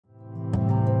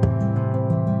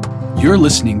You're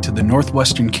listening to the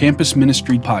Northwestern Campus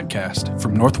Ministry podcast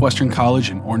from Northwestern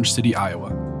College in Orange City, Iowa.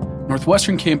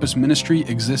 Northwestern Campus Ministry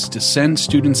exists to send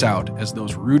students out as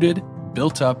those rooted,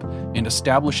 built up, and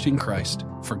established in Christ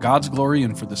for God's glory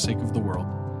and for the sake of the world.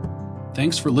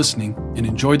 Thanks for listening and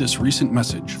enjoy this recent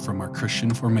message from our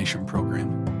Christian Formation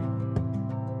program.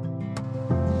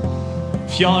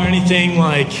 If y'all are anything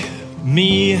like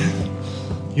me,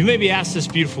 you may be asked this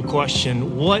beautiful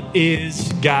question: what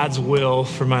is God's will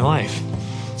for my life?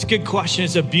 It's a good question.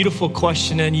 It's a beautiful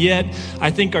question. And yet,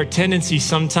 I think our tendency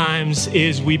sometimes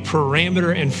is we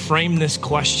parameter and frame this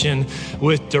question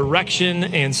with direction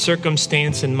and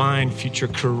circumstance in mind: future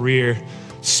career,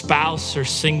 spouse, or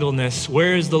singleness.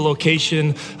 Where is the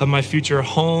location of my future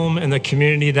home and the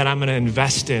community that I'm going to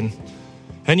invest in?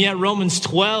 And yet Romans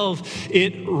 12,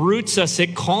 it roots us,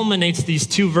 it culminates these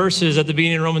two verses at the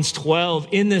beginning of Romans 12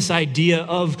 in this idea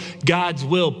of God's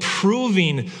will,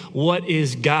 proving what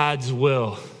is God's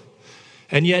will.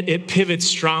 And yet it pivots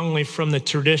strongly from the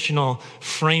traditional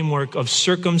framework of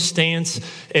circumstance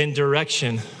and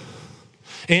direction.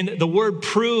 And the word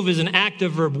prove is an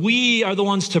active verb. We are the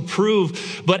ones to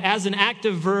prove. But as an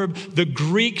active verb, the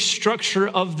Greek structure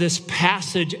of this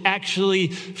passage actually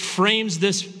frames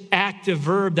this active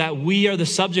verb that we are the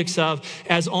subjects of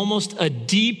as almost a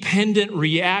dependent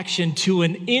reaction to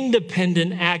an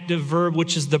independent active verb,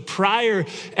 which is the prior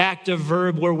active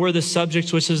verb where we're the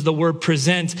subjects, which is the word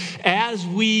present. As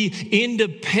we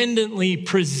independently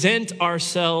present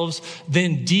ourselves,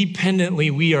 then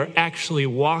dependently we are actually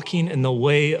walking in the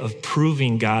way of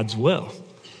proving God's will.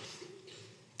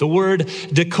 The word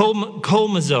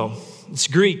dikomazo, it's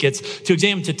Greek. It's to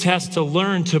examine, to test, to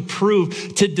learn, to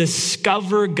prove, to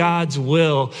discover God's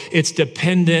will. It's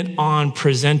dependent on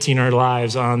presenting our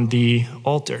lives on the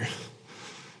altar.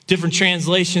 Different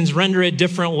translations render it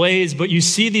different ways, but you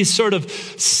see these sort of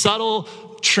subtle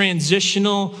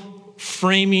transitional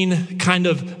framing kind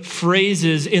of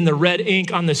phrases in the red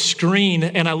ink on the screen.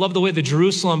 And I love the way the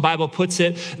Jerusalem Bible puts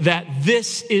it, that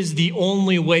this is the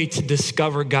only way to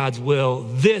discover God's will.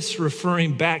 This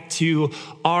referring back to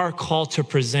our call to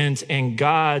present and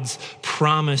God's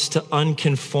promise to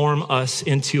unconform us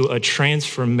into a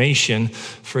transformation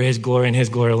for his glory and his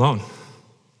glory alone.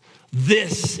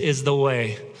 This is the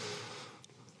way.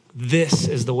 This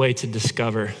is the way to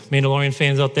discover. Mandalorian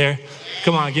fans out there?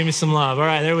 Come on, give me some love. All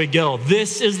right, there we go.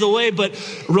 This is the way. But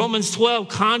Romans 12,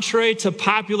 contrary to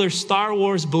popular Star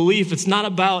Wars belief, it's not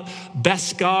about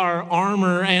Beskar,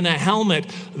 armor, and a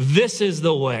helmet. This is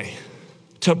the way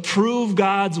to prove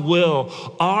God's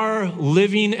will, our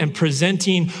living and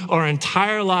presenting our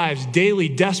entire lives daily,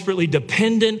 desperately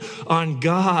dependent on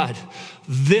God.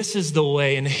 This is the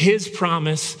way, and his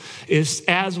promise is,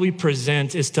 as we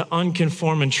present, is to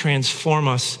unconform and transform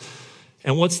us.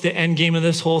 And what's the end game of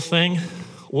this whole thing?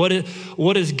 What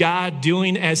is God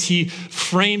doing as he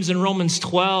frames in Romans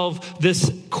 12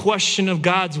 this question of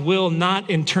God's will, not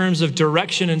in terms of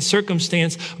direction and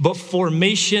circumstance, but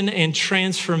formation and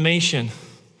transformation?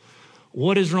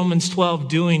 What is Romans 12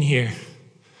 doing here?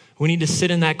 We need to sit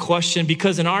in that question,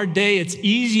 because in our day, it's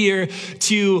easier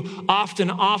to often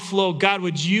offload, God,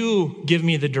 would you give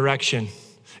me the direction?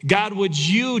 God, would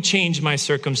you change my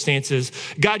circumstances?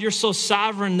 God, you're so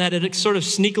sovereign that it sort of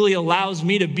sneakily allows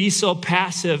me to be so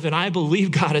passive, and I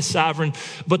believe God is sovereign.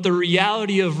 But the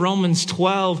reality of Romans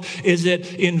 12 is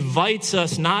it invites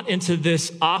us not into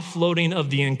this offloading of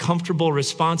the uncomfortable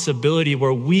responsibility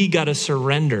where we got to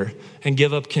surrender and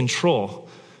give up control.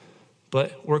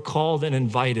 But we're called and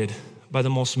invited by the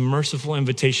most merciful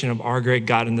invitation of our great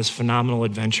God in this phenomenal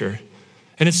adventure.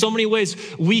 And in so many ways,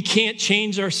 we can't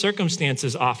change our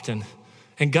circumstances often.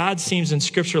 And God seems in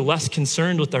Scripture less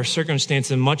concerned with our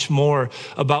circumstance and much more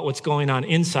about what's going on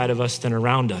inside of us than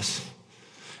around us.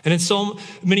 And in so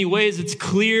many ways, it's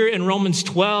clear in Romans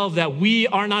 12 that we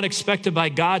are not expected by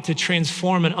God to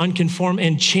transform and unconform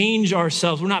and change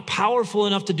ourselves. We're not powerful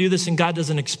enough to do this, and God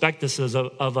doesn't expect this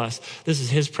of us. This is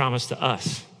his promise to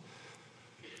us.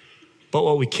 But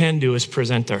what we can do is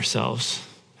present ourselves.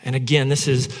 And again, this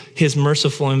is his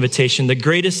merciful invitation, the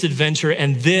greatest adventure,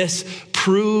 and this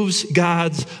proves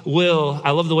God's will.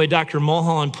 I love the way Dr.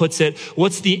 Mulholland puts it.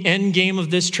 What's the end game of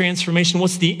this transformation?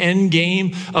 What's the end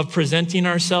game of presenting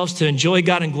ourselves to enjoy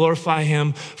God and glorify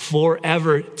him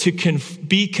forever, to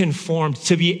be conformed,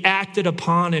 to be acted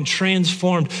upon and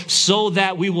transformed so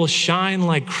that we will shine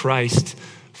like Christ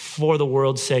for the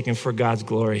world's sake and for God's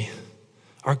glory.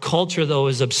 Our culture, though,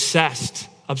 is obsessed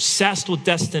with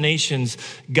destinations.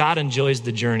 God enjoys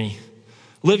the journey.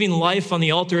 Living life on the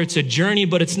altar, it's a journey,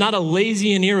 but it's not a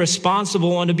lazy and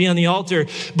irresponsible one to be on the altar,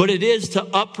 but it is to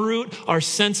uproot our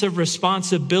sense of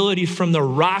responsibility from the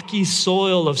rocky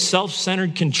soil of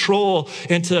self-centered control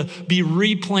and to be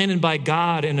replanted by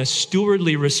God in a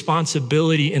stewardly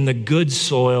responsibility in the good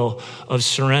soil of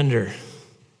surrender.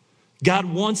 God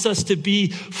wants us to be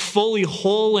fully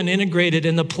whole and integrated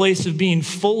in the place of being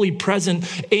fully present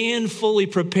and fully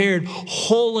prepared,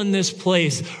 whole in this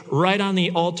place, right on the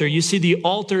altar. You see, the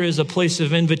altar is a place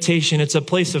of invitation. It's a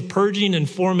place of purging and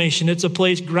formation. It's a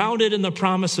place grounded in the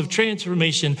promise of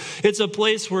transformation. It's a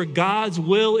place where God's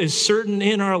will is certain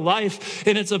in our life,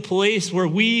 and it's a place where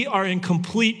we are in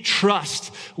complete trust,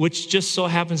 which just so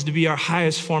happens to be our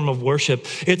highest form of worship.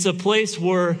 It's a place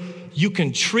where you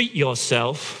can treat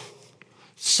yourself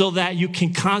so that you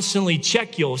can constantly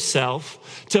check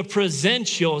yourself to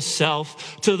present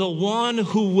yourself to the one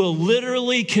who will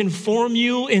literally conform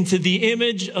you into the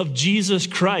image of Jesus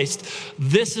Christ.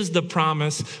 This is the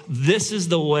promise. This is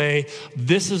the way.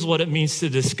 This is what it means to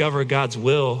discover God's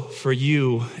will for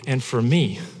you and for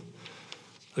me.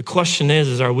 The question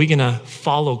is are we going to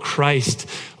follow Christ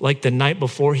like the night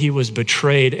before he was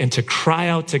betrayed and to cry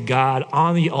out to God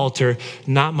on the altar,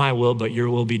 not my will, but your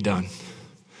will be done?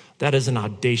 That is an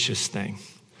audacious thing.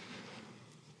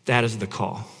 That is the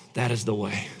call. That is the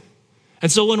way.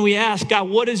 And so when we ask, God,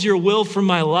 what is your will for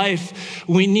my life?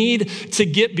 We need to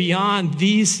get beyond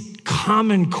these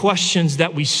common questions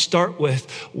that we start with.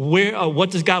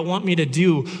 What does God want me to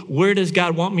do? Where does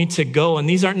God want me to go? And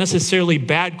these aren't necessarily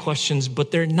bad questions, but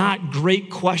they're not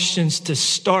great questions to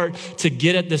start to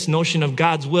get at this notion of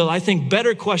God's will. I think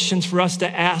better questions for us to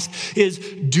ask is,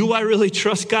 do I really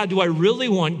trust God? Do I really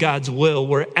want God's will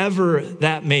wherever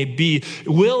that may be?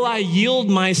 Will I yield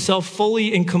myself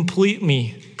fully and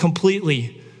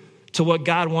completely to what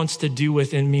God wants to do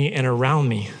within me and around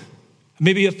me?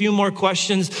 Maybe a few more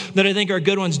questions that I think are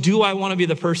good ones. Do I want to be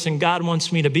the person God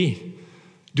wants me to be?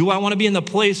 Do I want to be in the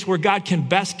place where God can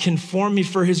best conform me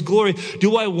for his glory?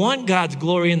 Do I want God's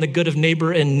glory and the good of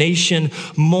neighbor and nation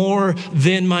more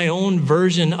than my own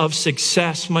version of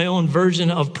success, my own version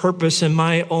of purpose, and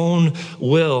my own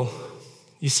will?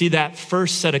 You see, that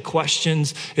first set of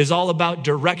questions is all about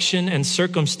direction and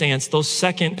circumstance. Those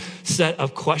second set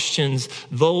of questions,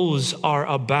 those are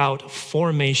about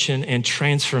formation and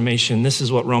transformation. This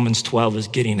is what Romans 12 is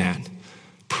getting at.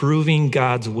 Proving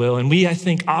God's will. And I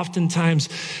think oftentimes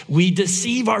we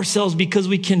deceive ourselves because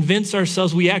we convince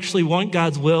ourselves we actually want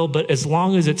God's will, but as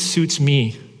long as it suits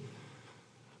me.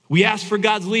 We ask for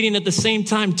God's leading at the same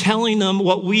time, telling them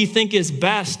what we think is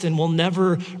best, and we'll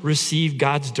never receive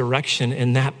God's direction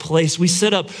in that place. We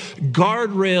set up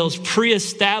guardrails,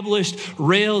 pre-established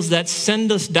rails that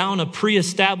send us down a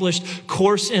pre-established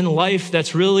course in life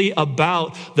that's really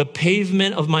about the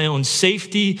pavement of my own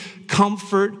safety,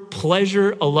 comfort,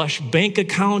 pleasure, a lush bank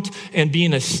account, and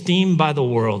being esteemed by the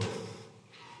world. Have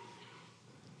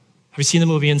you seen the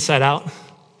movie Inside Out?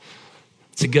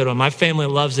 It's a good one. My family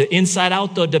loves it. Inside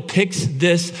Out, though, depicts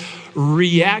this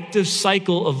reactive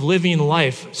cycle of living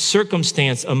life.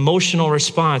 Circumstance, emotional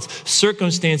response.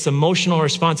 Circumstance, emotional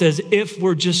response, as if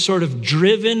we're just sort of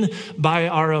driven by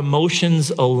our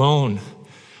emotions alone.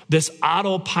 This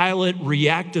autopilot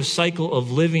reactive cycle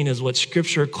of living is what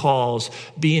Scripture calls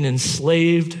being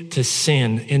enslaved to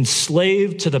sin,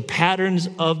 enslaved to the patterns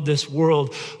of this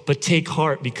world, but take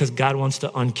heart because God wants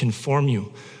to unconform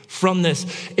you from this.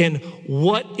 And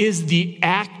what is the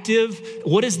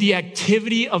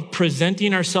activity of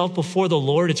presenting ourselves before the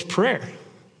Lord? It's prayer.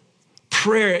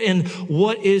 Prayer. And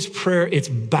what is prayer? It's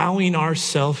bowing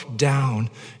ourselves down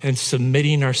and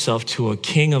submitting ourselves to a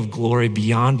King of glory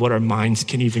beyond what our minds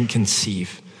can even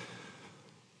conceive.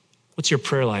 What's your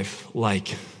prayer life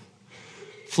like?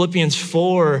 Philippians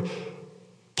 4,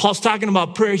 Paul's talking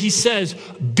about prayer. He says,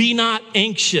 be not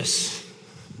anxious.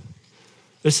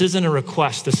 This isn't a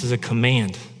request, this is a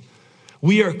command.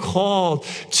 We are called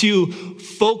to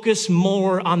focus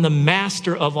more on the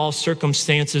master of all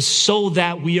circumstances so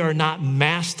that we are not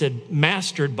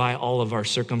mastered by all of our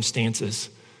circumstances.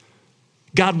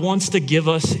 God wants to give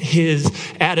us his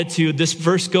attitude. This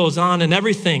verse goes on, and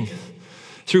everything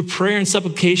through prayer and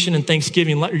supplication and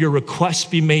thanksgiving, let your requests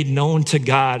be made known to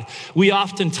God. We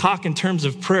often talk in terms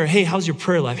of prayer. Hey, how's your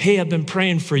prayer life? Hey, I've been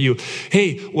praying for you.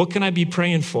 Hey, what can I be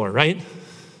praying for, right?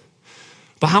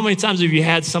 But how many times have you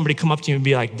had somebody come up to you and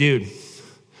be like, dude,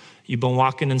 you've been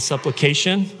walking in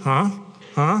supplication, huh?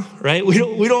 Right?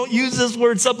 We don't use this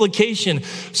word supplication.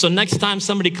 So next time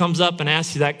somebody comes up and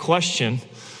asks you that question,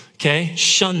 okay,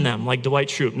 shun them like Dwight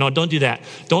Schrute. No, don't do that.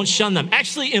 Don't shun them.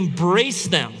 Actually embrace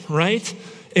them, right?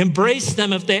 Embrace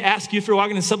them if they ask you if you're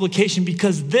walking in supplication,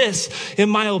 because this, in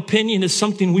my opinion, is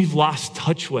something we've lost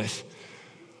touch with.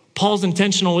 Paul's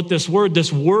intentional with this word.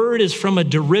 This word is from a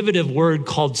derivative word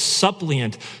called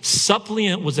suppliant.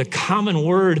 Suppliant was a common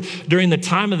word during the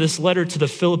time of this letter to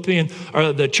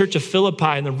the church of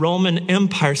Philippi in the Roman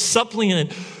Empire.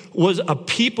 Suppliant was a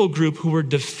people group who were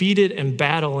defeated in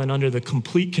battle and under the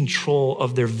complete control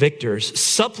of their victors.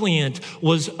 Suppliant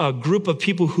was a group of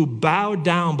people who bowed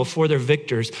down before their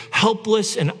victors,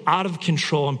 helpless and out of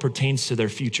control, and pertains to their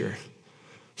future.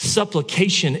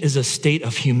 Supplication is a state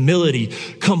of humility,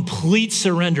 complete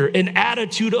surrender, an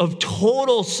attitude of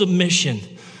total submission.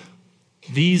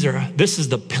 This is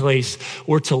the place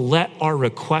where to let our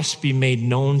requests be made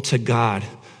known to God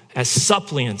as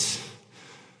suppliants.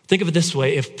 Think of it this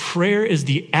way: if prayer is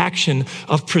the action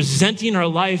of presenting our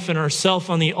life and ourselves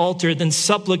on the altar, then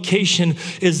supplication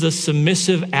is the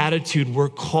submissive attitude we're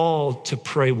called to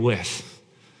pray with.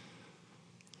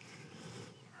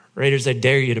 Raiders, I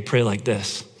dare you to pray like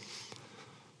this.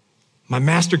 My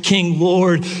Master, King,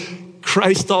 Lord,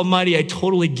 Christ Almighty, I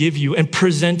totally give you and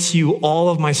present to you all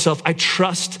of myself. I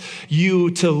trust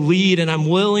you to lead, and I'm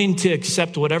willing to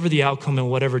accept whatever the outcome and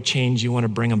whatever change you want to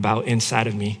bring about inside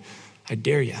of me. I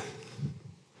dare you.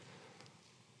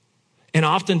 And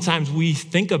oftentimes we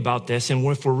think about this, and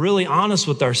if we're really honest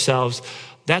with ourselves,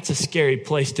 that's a scary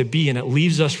place to be, and it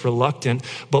leaves us reluctant.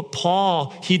 But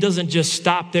Paul, he doesn't just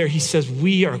stop there. He says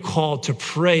we are called to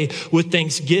pray with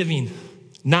thanksgiving,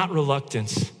 not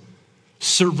reluctance.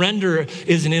 Surrender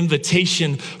is an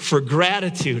invitation for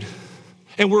gratitude.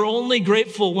 And we're only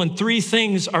grateful when three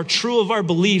things are true of our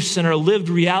beliefs and our lived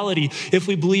reality. If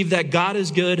we believe that God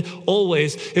is good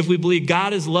always, if we believe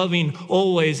God is loving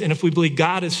always, and if we believe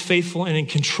God is faithful and in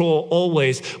control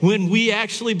always. When we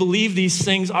actually believe these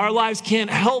things, our lives can't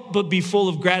help but be full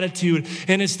of gratitude.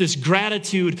 And it's this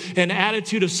gratitude and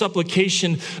attitude of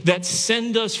supplication that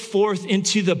send us forth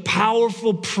into the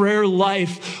powerful prayer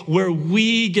life where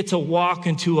we get to walk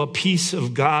into a peace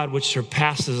of God which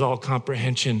surpasses all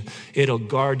comprehension. It'll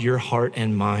guard your heart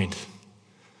and mind.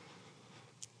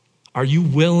 Are you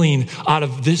willing, out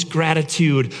of this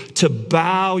gratitude, to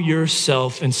bow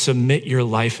yourself and submit your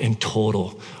life in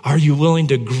total? Are you willing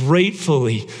to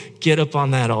gratefully get up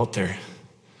on that altar?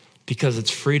 Because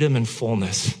it's freedom and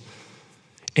fullness.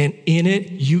 And in it,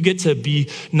 you get to be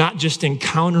not just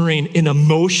encountering an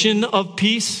emotion of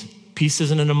peace. Peace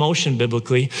isn't an emotion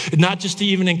biblically. Not just to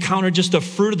even encounter just a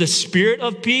fruit of the Spirit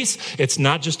of peace. It's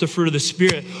not just a fruit of the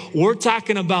Spirit. We're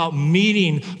talking about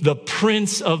meeting the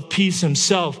Prince of Peace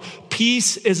himself.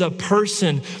 Peace is a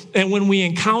person, and when we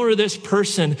encounter this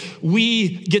person,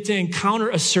 we get to encounter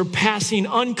a surpassing,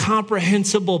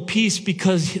 incomprehensible peace,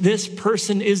 because this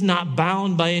person is not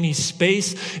bound by any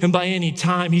space and by any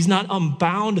time. He's not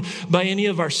unbound by any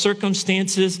of our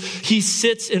circumstances. He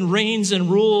sits and reigns and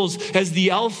rules as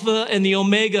the Alpha and the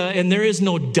Omega, and there is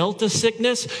no Delta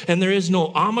sickness, and there is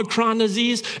no Omicron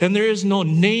disease, and there is no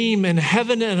name in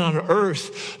heaven and on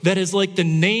earth that is like the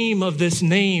name of this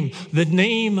name, the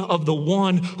name of the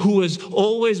one who is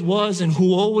always was and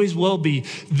who always will be.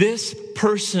 This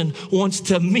person wants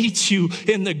to meet you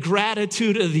in the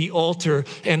gratitude of the altar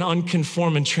and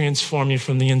unconform and transform you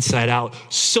from the inside out,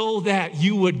 so that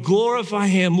you would glorify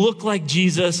him, look like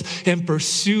Jesus, and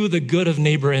pursue the good of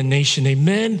neighbor and nation.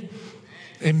 Amen?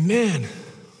 Amen.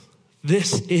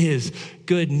 This is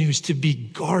good news, to be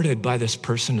guarded by this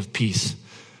person of peace,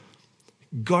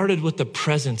 guarded with the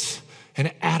presence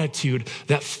and attitude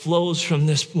that flows from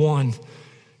this one.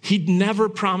 He never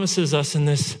promises us in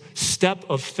this step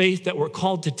of faith that we're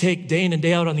called to take day in and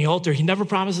day out on the altar. He never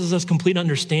promises us complete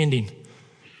understanding,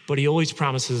 but he always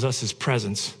promises us his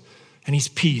presence and his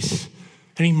peace.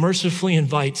 And he mercifully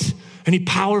invites, and he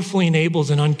powerfully enables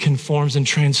and unconforms and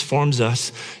transforms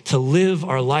us to live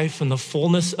our life in the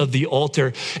fullness of the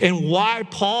altar. And why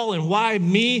Paul and why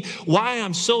me, why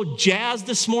I'm so jazzed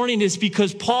this morning is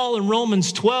because Paul in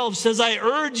Romans 12 says, I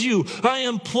urge you, I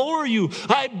implore you,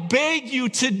 I beg you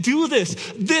to do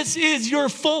this. This is your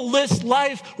fullest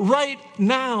life right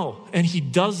now. And he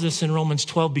does this in Romans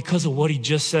 12 because of what he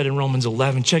just said in Romans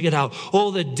 11. Check it out. Oh,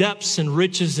 the depths and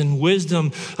riches and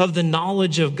wisdom of the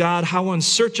knowledge of God, how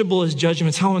unsearchable his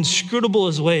judgments, how inscrutable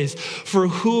his ways. For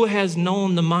who has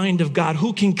known the mind of God?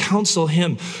 Who can counsel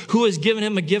him? Who has given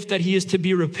him a gift that he is to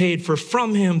be repaid? For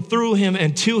from him, through him,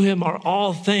 and to him are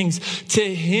all things. To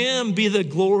him be the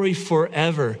glory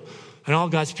forever. And all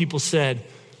God's people said,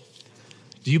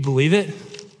 do you believe it?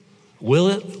 Will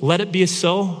it? Let it be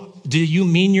so. Do you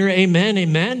mean your amen?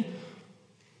 Amen?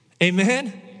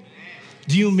 Amen?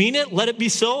 Do you mean it? Let it be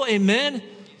so. Amen?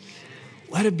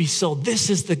 Let it be so. This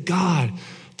is the God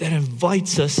that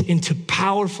invites us into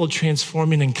powerful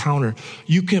transforming encounter.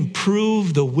 You can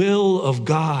prove the will of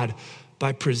God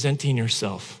by presenting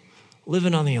yourself,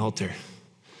 living on the altar.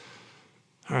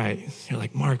 All right, you're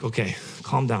like, Mark, okay,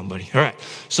 calm down, buddy. All right,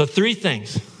 so three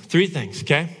things,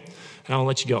 okay? And I'll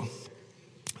let you go.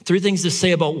 3 things to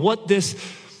say about what this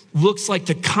looks like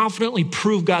to confidently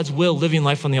prove God's will, living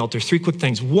life on the altar. 3 quick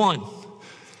things. 1,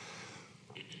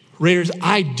 Raiders,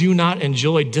 I do not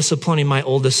enjoy disciplining my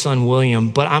oldest son,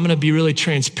 William, but I'm gonna be really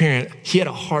transparent. He had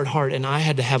a hard heart, and I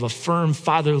had to have a firm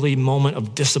fatherly moment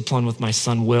of discipline with my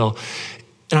son, Will.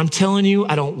 And I'm telling you,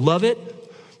 I don't love it,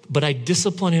 but I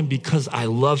discipline him because I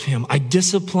love him. I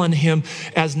discipline him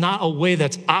as not a way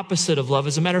that's opposite of love.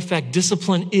 As a matter of fact,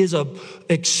 discipline is an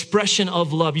expression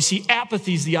of love. You see,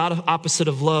 apathy is the opposite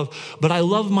of love, but I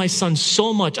love my son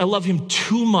so much. I love him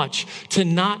too much to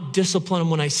not discipline him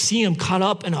when I see him caught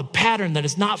up in a pattern that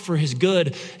is not for his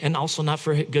good and also not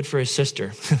for good for his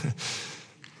sister.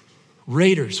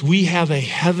 Raiders, we have a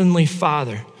heavenly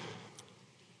Father.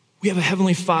 We have a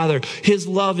heavenly Father. His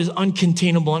love is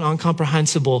uncontainable and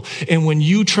incomprehensible. And when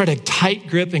you try to tight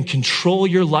grip and control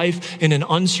your life in an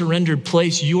unsurrendered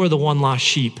place, you are the one lost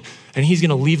sheep. And he's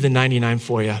gonna leave the 99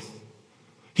 for you.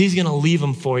 He's gonna leave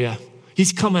them for you.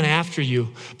 He's coming after you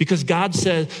because God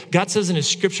says in his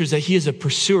scriptures that he is a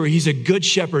pursuer. He's a good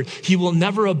shepherd. He will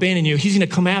never abandon you. He's going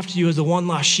to come after you as the one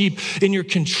lost sheep in your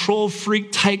control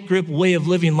freak, tight grip way of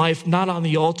living life, not on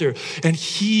the altar. And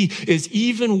he is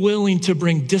even willing to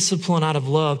bring discipline out of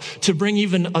love, to bring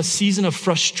even a season of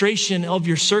frustration of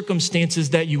your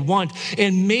circumstances that you want.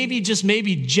 And maybe, just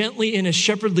maybe, gently in a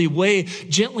shepherdly way,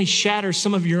 gently shatter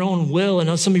some of your own will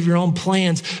and some of your own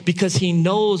plans because he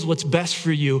knows what's best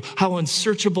for you, how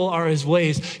unsearchable are his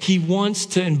ways. He wants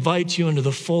to invite you into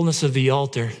the fullness of the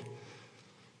altar.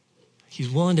 He's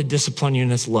willing to discipline you in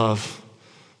his love.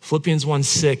 Philippians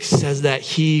 1:6 says that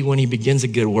he, when he begins a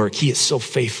good work, he is so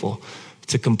faithful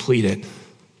to complete it.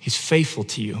 He's faithful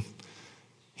to you.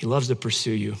 He loves to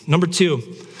pursue you. Number 2,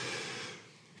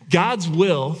 God's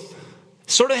will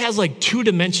sort of has like 2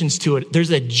 dimensions to it. There's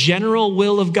a general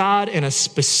will of God and a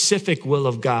specific will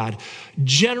of God.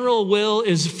 General will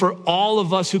is for all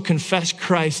of us who confess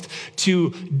Christ to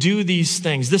do these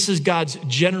things. This is God's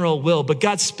general will, but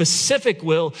God's specific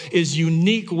will is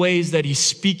unique ways that he's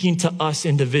speaking to us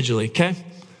individually, okay?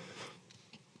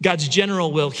 God's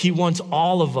general will, he wants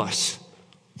all of us.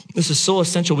 This is so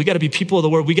essential. We got to be people of the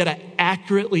word. We got to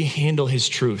accurately handle his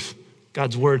truth.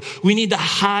 God's word. We need to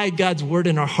hide God's word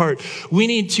in our heart. We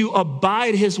need to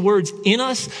abide his words in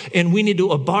us, and we need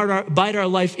to abide our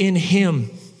life in him,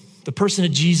 the person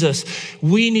of Jesus.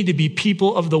 We need to be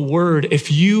people of the word. If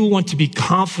you want to be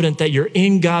confident that you're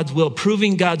in God's will,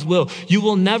 proving God's will, you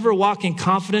will never walk in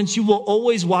confidence. You will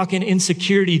always walk in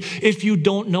insecurity if you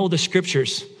don't know the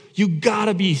scriptures. You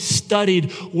gotta be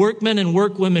studied workmen and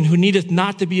workwomen who needeth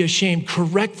not to be ashamed,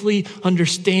 correctly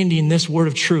understanding this word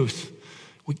of truth.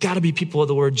 We got to be people of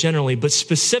the word generally, but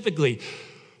specifically,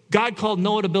 God called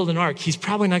Noah to build an ark. He's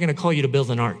probably not going to call you to build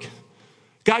an ark.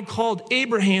 God called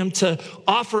Abraham to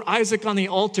offer Isaac on the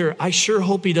altar. I sure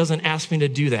hope he doesn't ask me to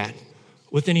do that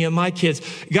with any of my kids.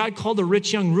 God called a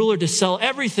rich young ruler to sell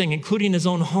everything, including his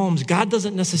own homes. God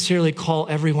doesn't necessarily call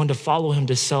everyone to follow him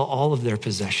to sell all of their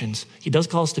possessions. He does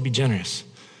call us to be generous.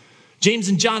 James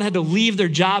and John had to leave their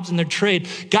jobs and their trade.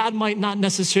 God might not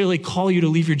necessarily call you to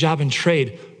leave your job and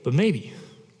trade, but maybe.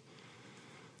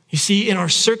 You see, in our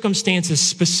circumstances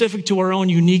specific to our own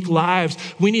unique lives,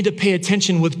 we need to pay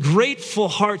attention with grateful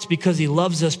hearts because he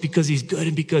loves us, because he's good,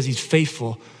 and because he's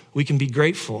faithful. We can be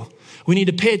grateful. We need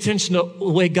to pay attention to the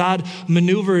way God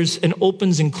maneuvers and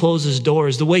opens and closes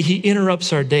doors, the way he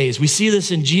interrupts our days. We see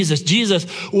this in Jesus. Jesus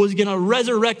was going to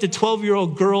resurrect a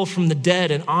 12-year-old girl from the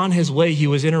dead, and on his way, he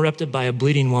was interrupted by a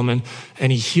bleeding woman,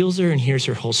 and he heals her and hears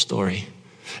her whole story.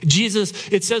 Jesus,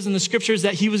 it says in the scriptures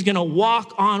that he was going to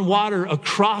walk on water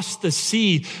across the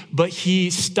sea, but he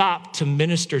stopped to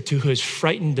minister to his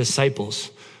frightened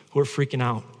disciples who were freaking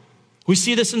out. We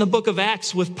see this in the book of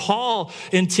Acts with Paul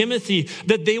and Timothy,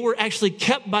 that they were actually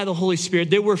kept by the Holy Spirit.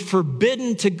 They were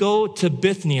forbidden to go to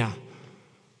Bithynia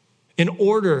in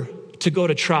order to go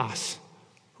to Troas,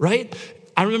 right?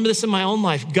 I remember this in my own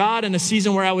life. God, in a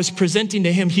season where I was presenting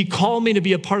to him, he called me to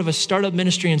be a part of a startup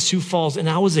ministry in Sioux Falls, and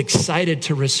I was excited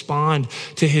to respond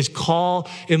to his call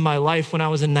in my life when I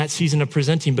was in that season of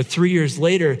presenting. But 3 years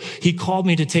later, he called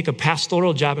me to take a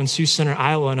pastoral job in Sioux Center,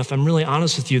 Iowa. And if I'm really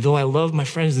honest with you, though I love my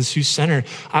friends in Sioux Center,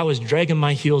 I was dragging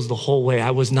my heels the whole way.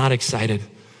 I was not excited.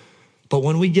 But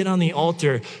when we get on the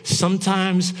altar,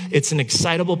 sometimes it's an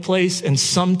excitable place and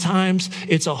sometimes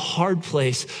it's a hard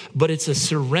place, but it's a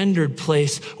surrendered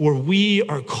place where we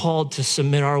are called to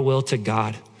submit our will to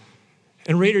God.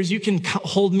 And Raiders, you can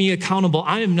hold me accountable.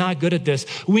 I am not good at this.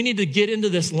 We need to get into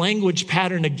this language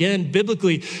pattern again.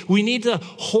 Biblically, we need to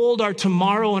hold our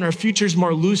tomorrow and our futures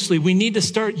more loosely. We need to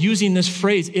start using this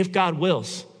phrase, if God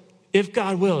wills. If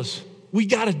God wills. We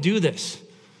got to do this,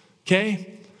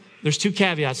 okay? There's 2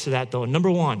 caveats to that, though. Number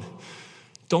 1,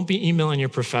 don't be emailing your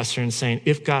professor and saying,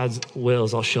 if God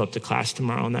wills, I'll show up to class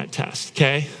tomorrow on that test,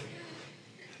 okay?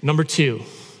 Number 2,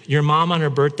 your mom on her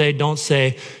birthday, don't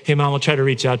say, hey, mom, we'll try to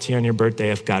reach out to you on your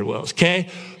birthday if God wills, okay?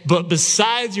 But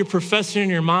besides your professor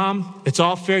and your mom, it's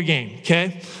all fair game,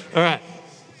 okay? All right.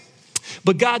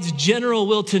 But God's general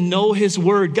will to know his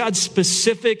word, God's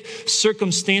specific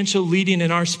circumstantial leading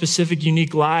in our specific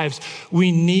unique lives,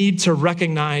 we need to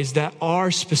recognize that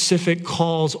our specific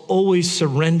calls always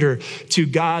surrender to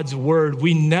God's word.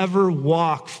 We never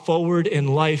walk forward in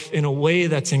life in a way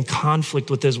that's in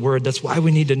conflict with his word. That's why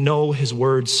we need to know his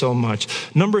word so much.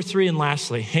 Number 3, and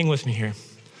lastly, hang with me here.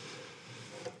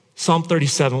 Psalm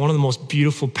 37, one of the most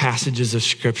beautiful passages of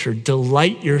scripture.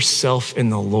 Delight yourself in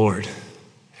the Lord,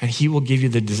 and he will give you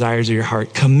the desires of your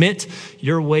heart. Commit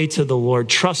your way to the Lord.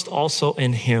 Trust also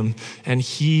in him, and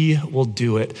he will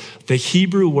do it. The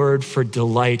Hebrew word for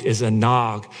delight is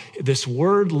anag. This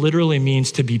word literally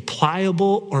means to be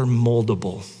pliable or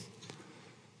moldable.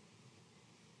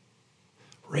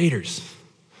 Raiders,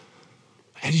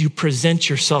 as you present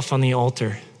yourself on the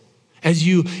altar, as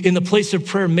you, in the place of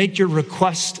prayer, make your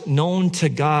request known to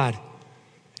God,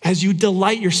 as you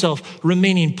delight yourself,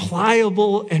 remaining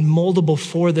pliable and moldable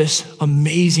for this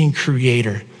amazing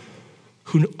creator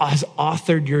who has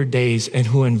authored your days and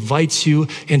who invites you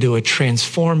into a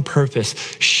transformed purpose,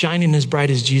 shining as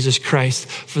bright as Jesus Christ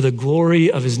for the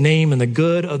glory of his name and the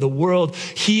good of the world.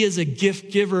 He is a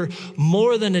gift giver,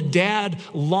 more than a dad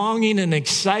longing and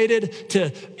excited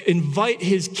to invite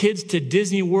his kids to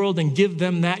Disney World and give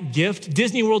them that gift.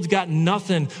 Disney World's got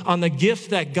nothing on the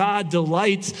gift that God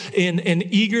delights in and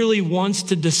eagerly wants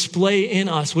to display in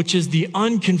us, which is the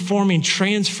unconforming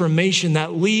transformation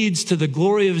that leads to the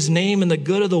glory of his name and the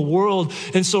good of the world.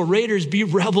 And so Raiders, be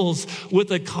rebels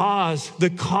with a cause,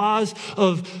 the cause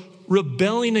of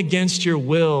rebelling against your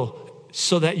will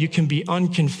so that you can be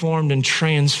unconformed and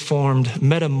transformed,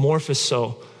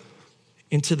 metamorphoso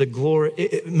into the glory,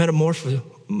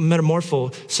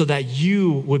 metamorpho so that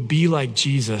you would be like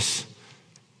Jesus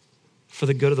for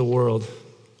the good of the world,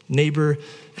 neighbor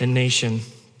and nation.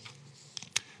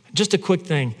 Just a quick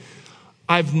thing.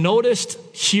 I've noticed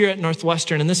here at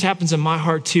Northwestern, and this happens in my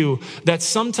heart too, that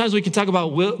sometimes we can talk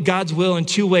about God's will in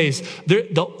 2 ways.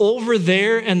 The over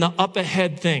there and the up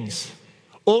ahead things.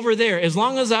 Over there, as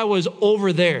long as I was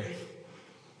over there,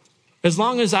 as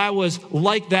long as I was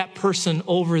like that person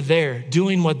over there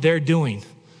doing what they're doing,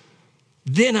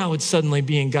 then I would suddenly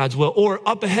be in God's will. Or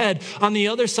up ahead, on the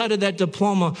other side of that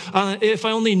diploma, if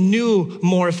I only knew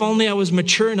more, if only I was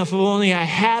mature enough, if only I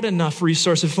had enough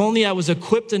resources, if only I was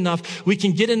equipped enough, we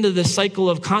can get into the cycle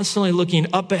of constantly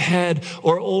looking up ahead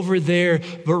or over there.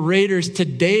 But Raiders,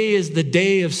 today is the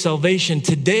day of salvation.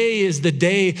 Today is the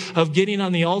day of getting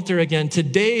on the altar again.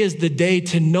 Today is the day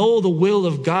to know the will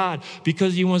of God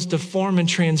because he wants to form and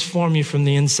transform you from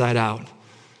the inside out.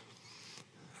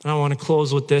 And I want to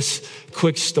close with this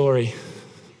quick story.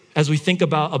 As we think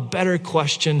about a better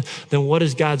question than what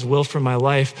is God's will for my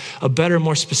life, a better,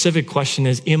 more specific question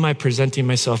is, am I presenting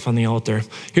myself on the altar?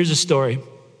 Here's a story.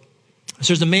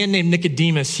 So there's a man named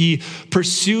Nicodemus. He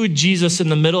pursued Jesus in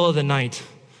the middle of the night.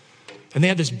 And they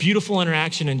had this beautiful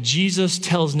interaction. And Jesus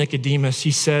tells Nicodemus,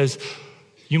 he says,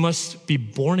 you must be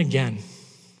born again,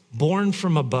 born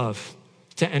from above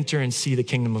to enter and see the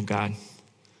kingdom of God.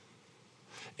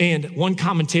 And one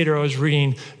commentator I was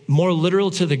reading, more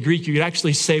literal to the Greek, you could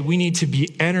actually say we need to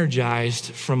be energized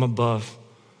from above.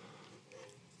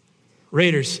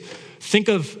 Raiders, think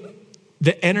of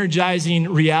the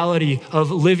energizing reality of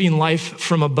living life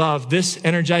from above. This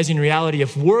energizing reality,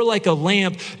 if we're like a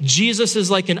lamp, Jesus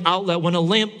is like an outlet. When a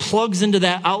lamp plugs into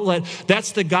that outlet,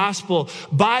 that's the gospel.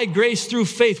 By grace through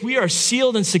faith, we are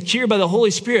sealed and secured by the Holy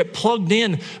Spirit, plugged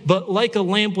in. But like a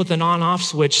lamp with an on-off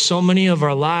switch, so many of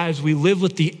our lives, we live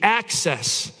with the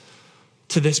access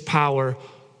to this power,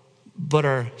 but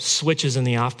our switch is in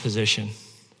the off position.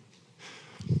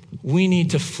 We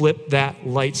need to flip that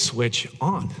light switch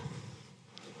on.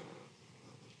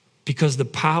 Because the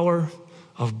power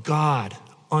of God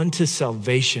unto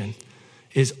salvation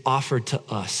is offered to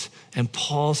us. And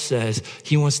Paul says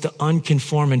he wants to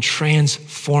unconform and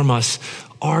transform us.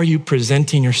 Are you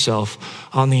presenting yourself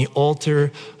on the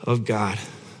altar of God?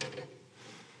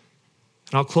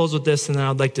 And I'll close with this, and then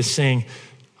I'd like to sing.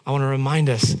 I want to remind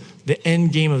us the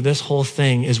end game of this whole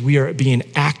thing is we are being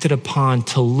acted upon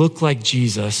to look like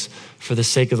Jesus for the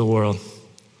sake of the world.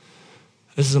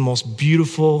 This is the most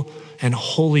beautiful and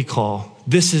holy call.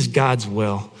 This is God's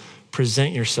will.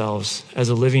 Present yourselves as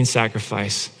a living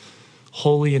sacrifice,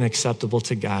 holy and acceptable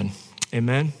to God.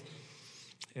 Amen.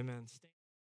 Amen.